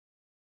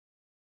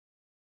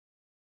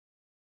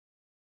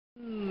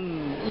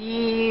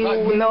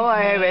No,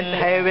 I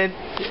haven't.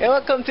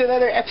 Welcome to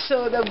another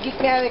episode of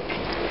GeekMatic.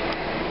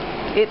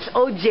 It's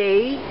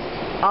OJ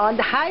on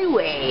the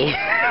highway.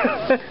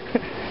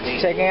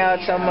 Checking out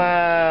some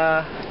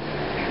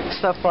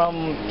stuff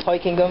from Toy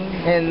Kingdom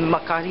in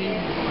Makati,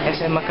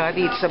 SM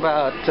Makati. It's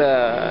about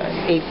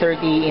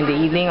 8:30 in the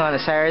evening on a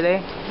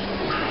Saturday.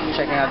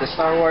 Checking out the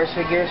Star Wars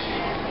figures.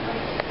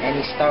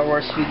 Any Star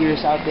Wars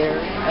figures out there?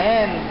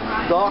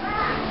 And Doc.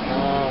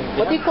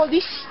 What do you call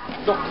this?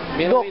 Doc.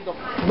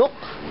 Doc.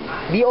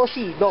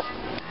 DOC. Doc.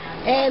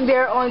 And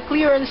they're on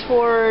clearance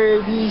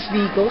for these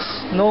vehicles.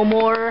 No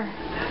more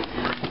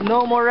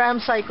Ram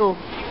Cycle.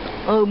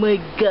 Oh my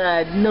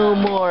god, no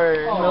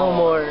more.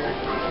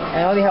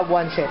 I only have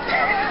one set.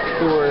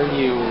 For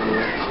you.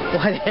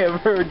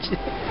 Whatever.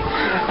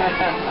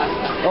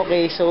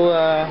 Okay, so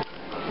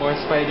More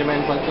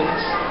Spider-Man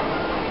buttons.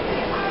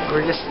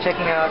 we're just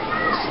checking out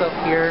stuff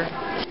here.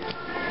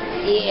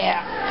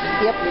 Yeah.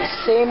 Yep.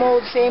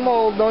 Same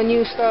old. No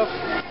new stuff.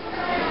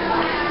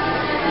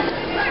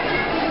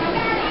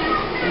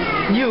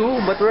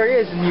 New, but where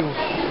is new?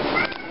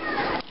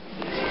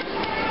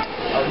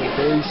 Okay,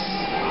 face.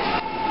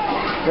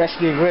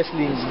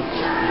 Wrestling.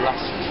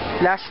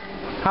 Last.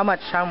 How much?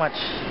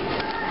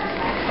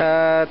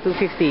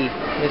 $2.50.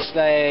 It's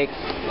like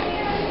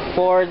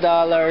 $4,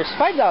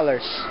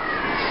 $5.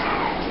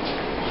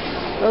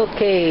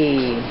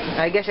 Okay,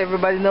 I guess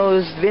everybody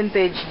knows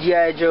vintage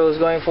G.I. Joe is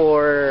going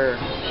for,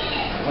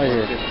 what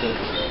is it?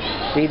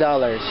 $3.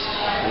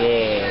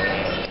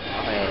 Yeah.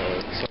 Okay,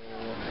 so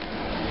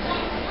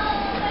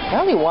I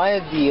only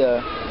wanted the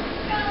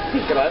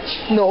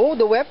Crutch? no,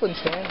 the weapons,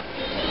 man.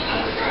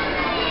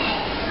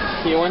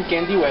 You want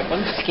candy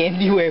weapons?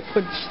 Candy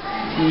weapons.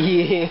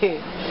 Yeah.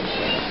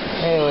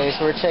 Anyways,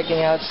 we're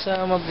checking out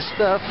some of the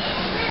stuff.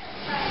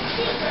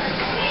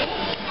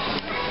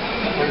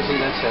 What is in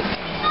that set?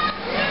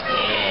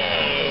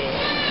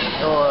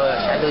 Oh,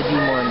 Shadow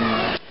Demon.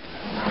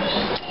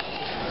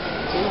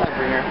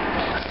 Bringer.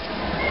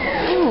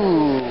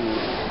 Ooh.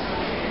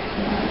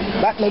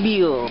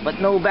 Batmobile, but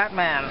no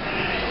Batman.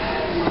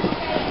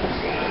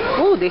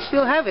 Ooh, they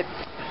still have it.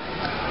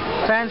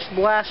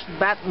 Transblast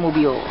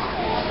Batmobile.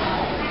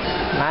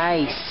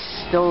 Nice.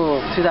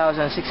 Still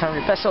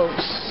 2,600 pesos.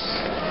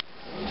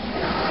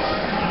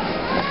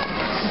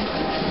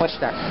 What's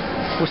that?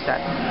 Who's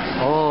that?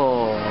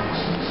 Oh,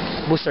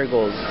 Booster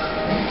Gold.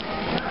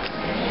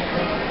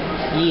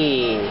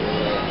 Yeah,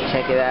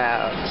 check it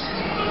out.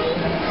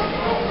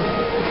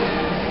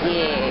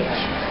 Yeah.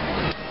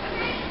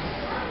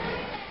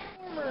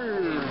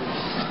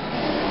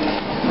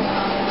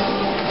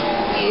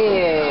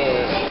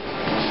 Yeah.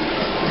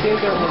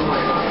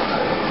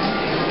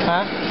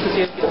 Huh?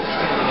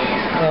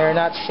 They're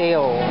not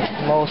sale.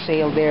 No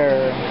sale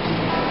there.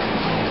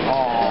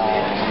 Oh.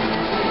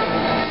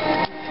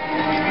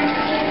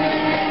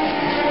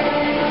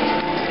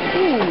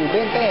 Ooh,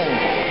 Ben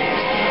 10.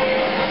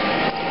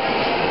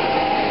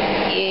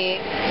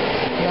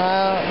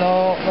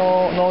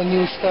 No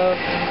new stuff.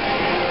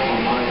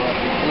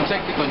 Looks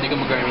like hindi ka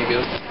mag-army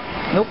build.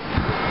 Nope.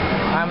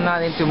 I'm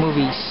not into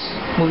movie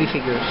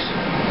figures.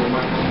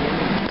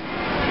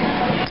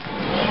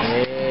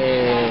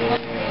 Yeah.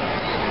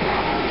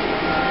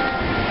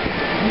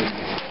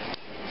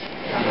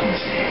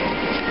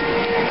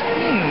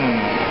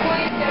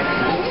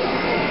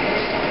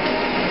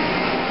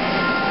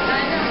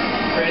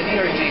 Freddy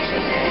or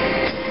Jason?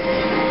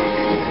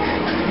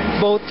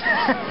 Both.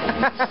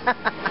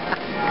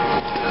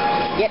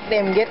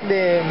 Get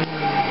them.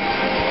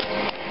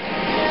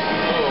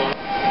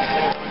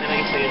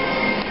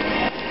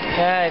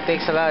 Yeah, it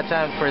takes a lot of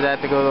time for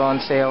that to go on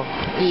sale.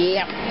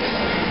 Yep.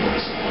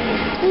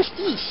 Who's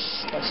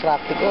this?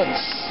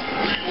 Constructicons.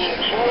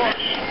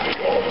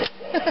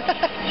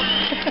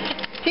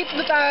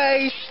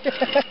 Hypnotize!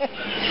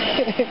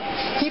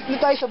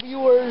 Hypnotize the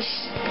viewers.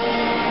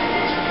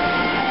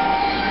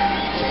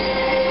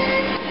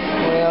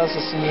 What else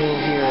is new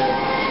here?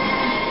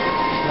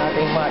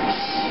 Nothing much.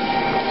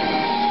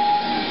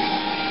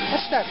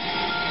 What's that?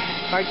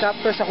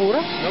 Hardcopter Sakura?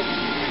 Nope.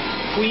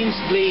 Queen's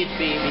Blade,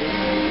 baby.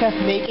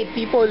 Naked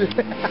people.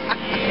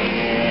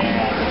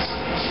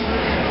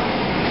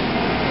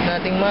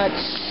 Nothing much.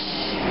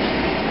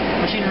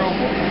 Machine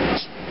Robo.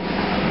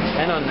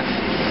 And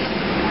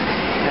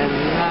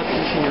not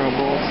Machine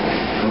Robo.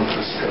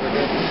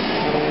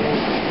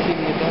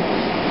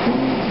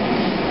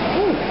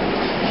 Ooh,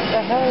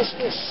 the hell is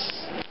this?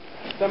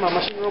 Tama,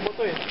 Machine Robo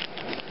to eh.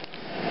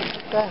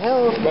 The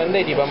hell? Banda,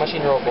 di ba?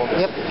 Machine Robo.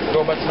 Yep.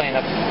 Robots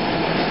lineup.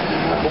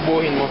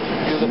 Bubuhin mo.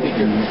 Build a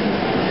figure.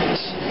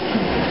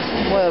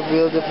 What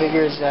build the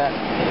figure is that?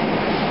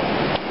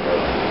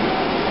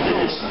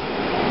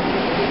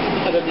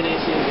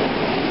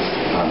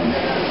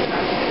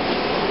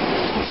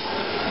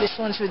 This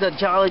one's with the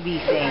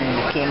Jollibee thing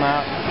that came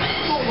out.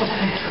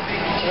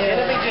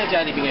 Ano ba yung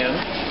Jollibee ngayon?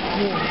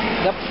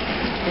 Yep.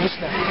 Ubus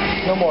na.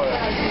 No more.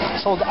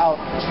 Sold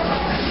out.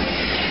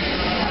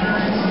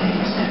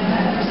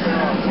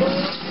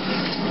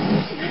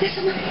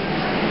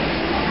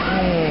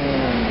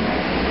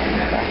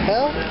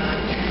 hell?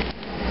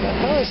 What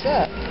the hell is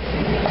that?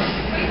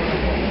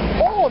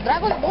 Oh,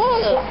 Dragon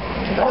Ball!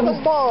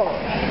 Dragon Ball!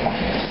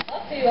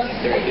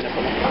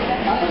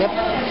 Yep.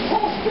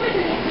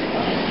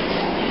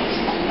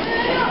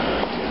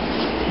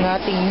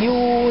 Nothing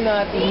new,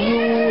 nothing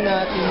new,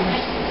 nothing.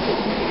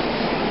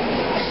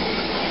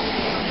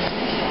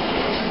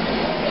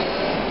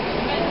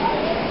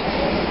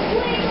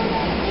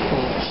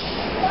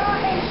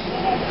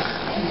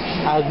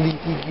 Ugly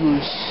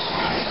figures.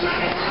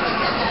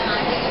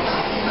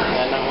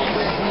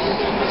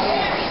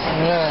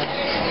 Ayan.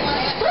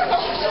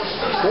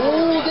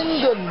 Oh,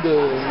 ganda.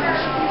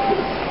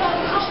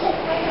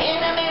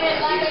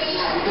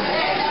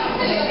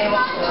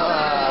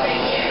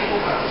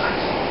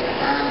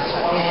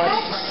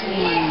 Let's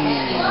see.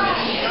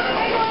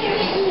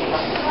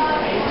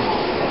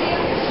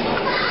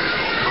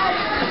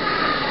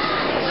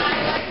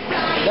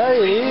 There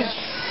it is.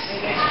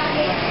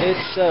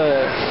 It's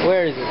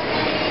where is it?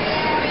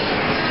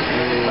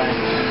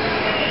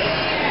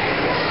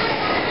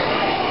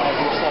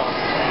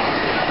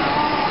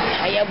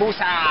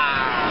 Hayabusa.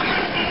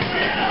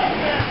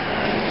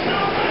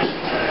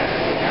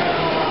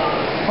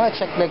 Let's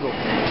check Lego.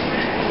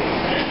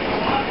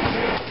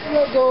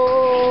 Lego.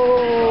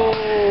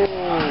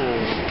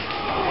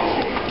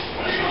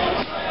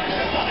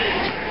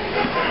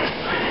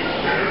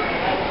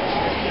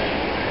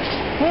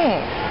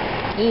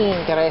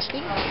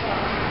 Interesting.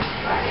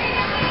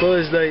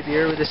 Buzz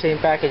Lightyear with the same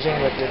packaging,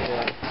 but with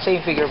the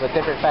same figure but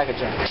different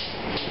packaging.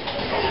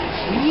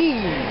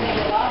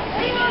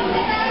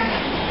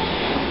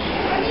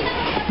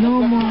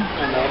 No more.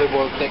 Ano,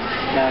 Revoltech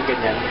na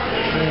ganyan.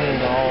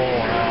 No.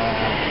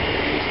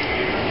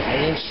 I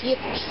mean, shit.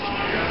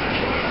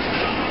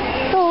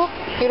 Ito,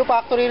 Hero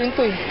Factory rin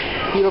to eh.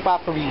 Hero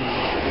Factory.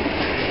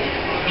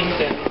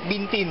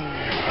 Bintin.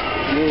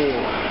 Yeah.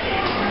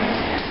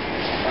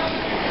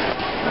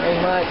 Very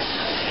much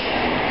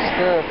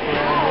stuff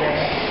around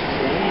here.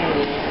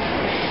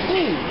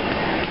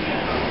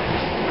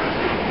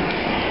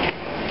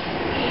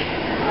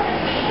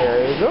 There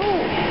you go.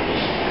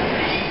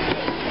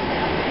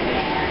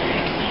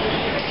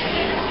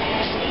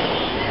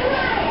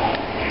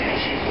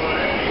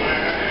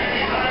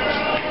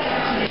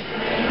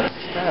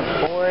 It's kind of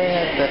boring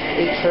at the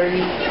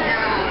 8:30.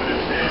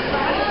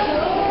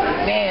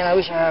 Man, I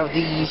wish I have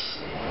these.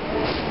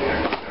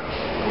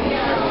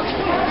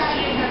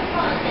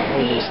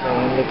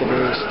 Look at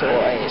these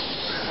toys.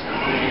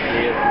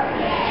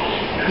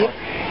 Yep.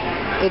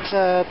 It's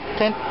a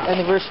 10th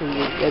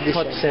anniversary edition.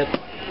 Hot set.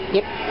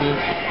 Yep.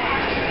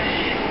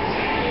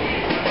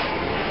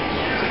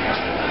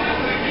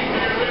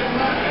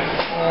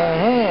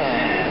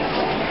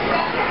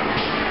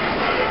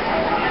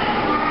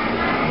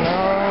 No,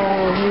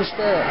 who's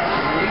that?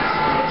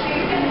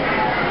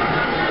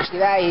 Let's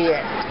get out of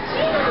here.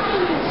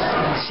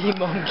 Sea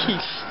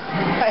monkeys.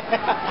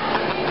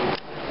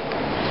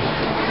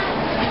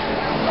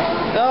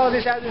 So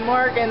this has been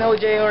Mark and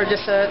OJ, or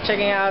just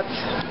checking out.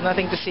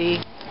 Nothing to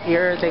see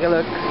here. Take a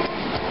look.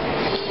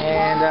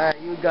 And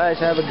you guys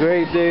have a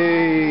great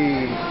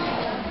day.